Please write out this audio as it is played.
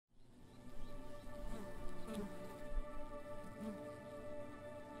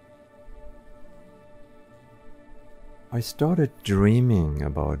I started dreaming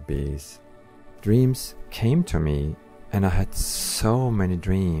about bees. Dreams came to me, and I had so many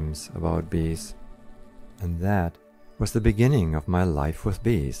dreams about bees. And that was the beginning of my life with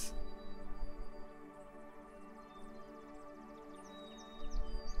bees.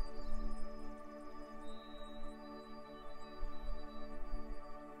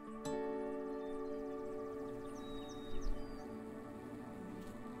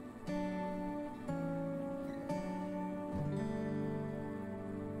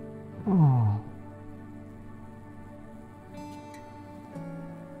 Oh.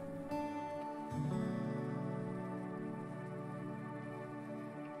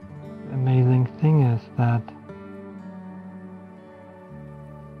 The amazing thing is that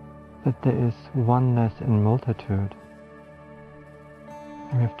there is oneness in multitude.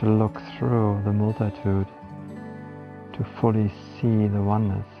 We have to look through the multitude to fully see the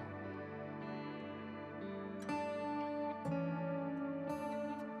oneness.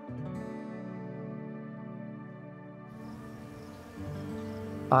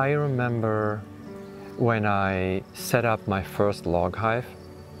 I remember when I set up my first log hive,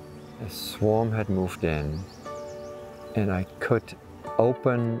 a swarm had moved in, and I could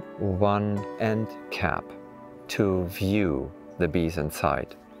open one end cap to view the bees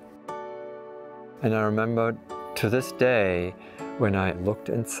inside. And I remember to this day, when I looked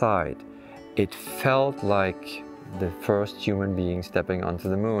inside, it felt like the first human being stepping onto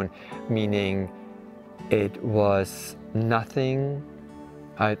the moon, meaning it was nothing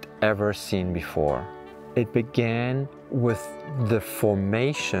I'd ever seen before. It began with the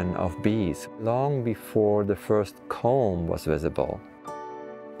formation of bees long before the first comb was visible.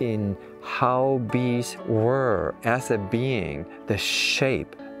 In how bees were as a being, the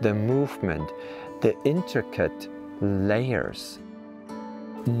shape, the movement, the intricate layers.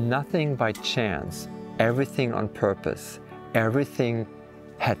 Nothing by chance, everything on purpose, everything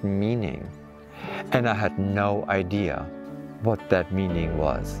had meaning. And I had no idea what that meaning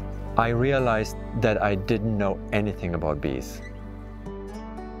was. I realized that I didn't know anything about bees.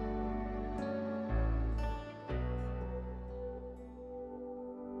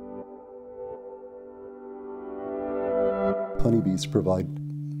 Honeybees provide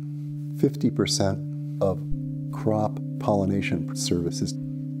 50% of crop pollination services.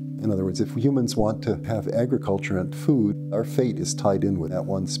 In other words, if humans want to have agriculture and food, our fate is tied in with that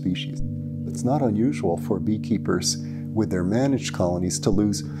one species. It's not unusual for beekeepers with their managed colonies to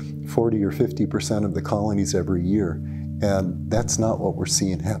lose 40 or 50% of the colonies every year. And that's not what we're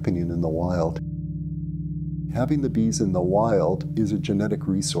seeing happening in the wild. Having the bees in the wild is a genetic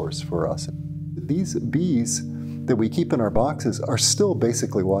resource for us. These bees that we keep in our boxes are still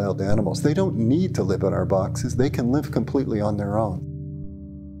basically wild animals. They don't need to live in our boxes. They can live completely on their own.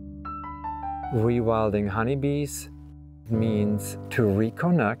 Rewilding honeybees means to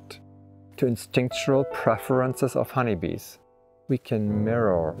reconnect to instinctual preferences of honeybees. We can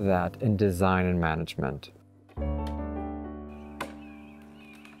mirror that in design and management.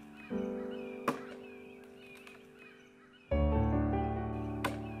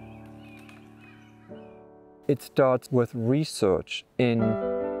 It starts with research in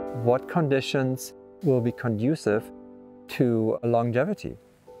what conditions will be conducive to longevity.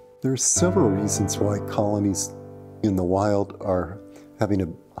 There's several reasons why colonies in the wild are having a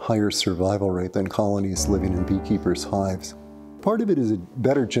higher survival rate than colonies living in beekeepers' hives. Part of it is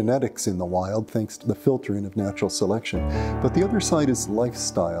better genetics in the wild, thanks to the filtering of natural selection. But the other side is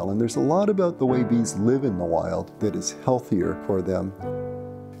lifestyle, and there's a lot about the way bees live in the wild that is healthier for them.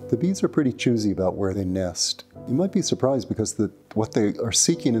 The bees are pretty choosy about where they nest. You might be surprised because what they are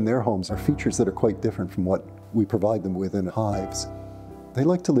seeking in their homes are features that are quite different from what we provide them with in hives. They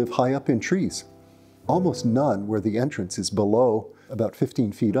like to live high up in trees. Almost none where the entrance is below about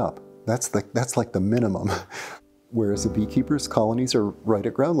 15 feet up. That's like the minimum. Whereas the beekeeper's colonies are right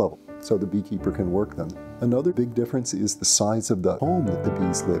at ground level, so the beekeeper can work them. Another big difference is the size of the home that the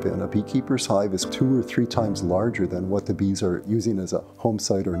bees live in. A beekeeper's hive is 2 or 3 times larger than what the bees are using as a home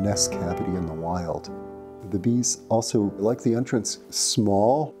site or nest cavity in the wild. The bees also like the entrance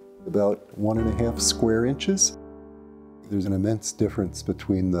small, about 1.5 square inches. There's an immense difference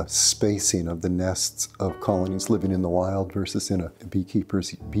between the spacing of the nests of colonies living in the wild versus in a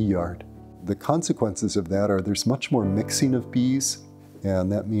beekeeper's bee yard. The consequences of that are there's much more mixing of bees, and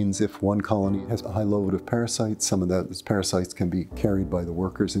that means if one colony has a high load of parasites, some of those parasites can be carried by the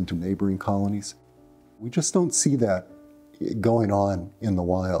workers into neighboring colonies. We just don't see that going on in the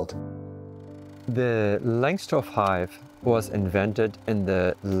wild. The Langstroth hive was invented in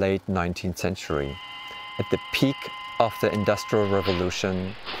the late 19th century. At the peak of the Industrial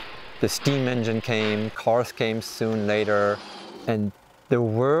Revolution, The steam engine came, cars came soon later, and the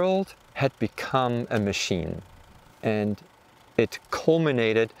world had become a machine. And it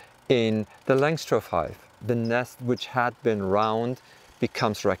culminated in the Langstroth hive. The nest, which had been round,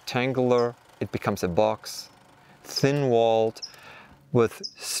 becomes rectangular, it becomes a box, thin-walled, with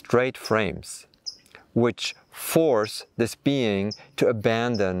straight frames, which force this being to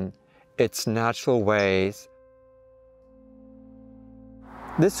abandon its natural ways.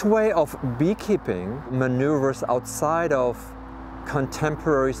 This way of beekeeping maneuvers outside of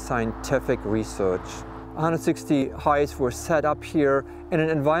contemporary scientific research. 160 hives were set up here in an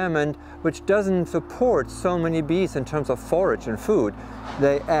environment which doesn't support so many bees in terms of forage and food.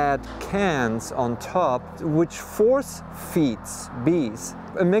 They add cans on top, which force feeds bees.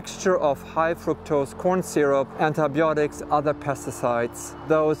 A mixture of high fructose corn syrup, antibiotics, other pesticides.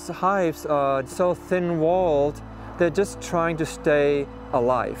 Those hives are so thin-walled, they're just trying to stay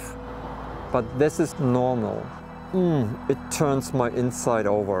alive. But this is normal. It turns my inside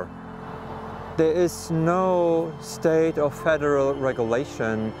over. There is no state or federal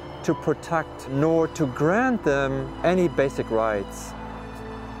regulation to protect nor to grant them any basic rights.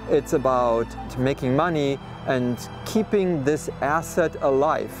 It's about making money and keeping this asset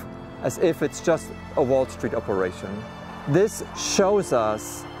alive as if it's just a Wall Street operation. This shows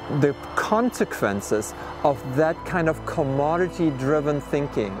us the consequences of that kind of commodity-driven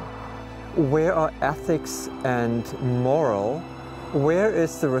thinking. Where are ethics and moral? Where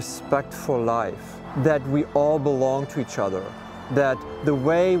is the respect for life? That we all belong to each other. That the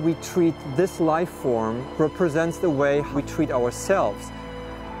way we treat this life form represents the way we treat ourselves.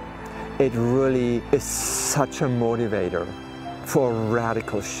 It really is such a motivator for a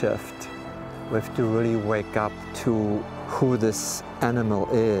radical shift. We have to really wake up to who this animal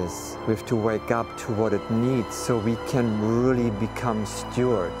is. We have to wake up to what it needs so we can really become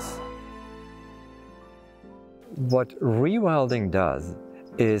stewards. What rewilding does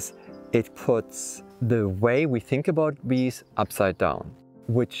is it puts the way we think about bees upside down,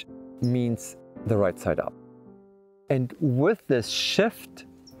 which means the right side up. And with this shift,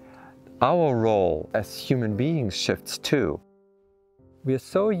 our role as human beings shifts too. We are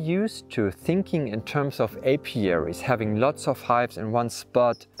so used to thinking in terms of apiaries, having lots of hives in one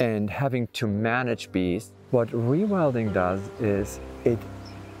spot and having to manage bees. What rewilding does is it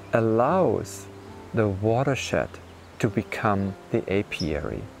allows the watershed to become the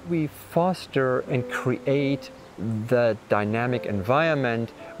apiary. We foster and create the dynamic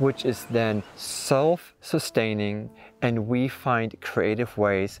environment which is then self-sustaining, and we find creative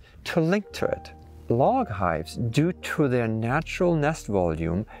ways to link to it. Log hives, due to their natural nest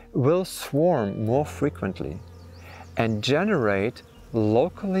volume, will swarm more frequently and generate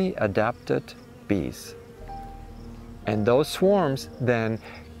locally adapted bees. And those swarms then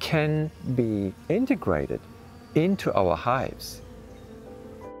can be integrated into our hives.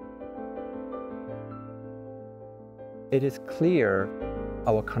 It is clear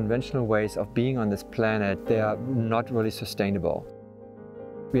our conventional ways of being on this planet, they are not really sustainable.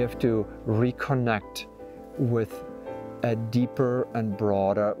 We have to reconnect with a deeper and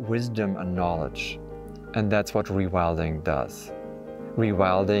broader wisdom and knowledge. And that's what rewilding does.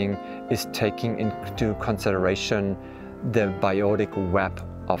 Rewilding is taking into consideration the biotic web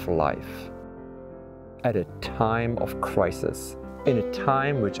of life at a time of crisis, in a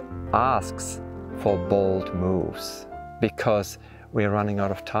time which asks for bold moves, because we're running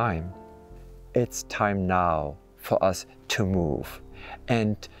out of time. It's time now for us to move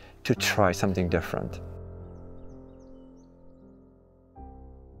and to try something different.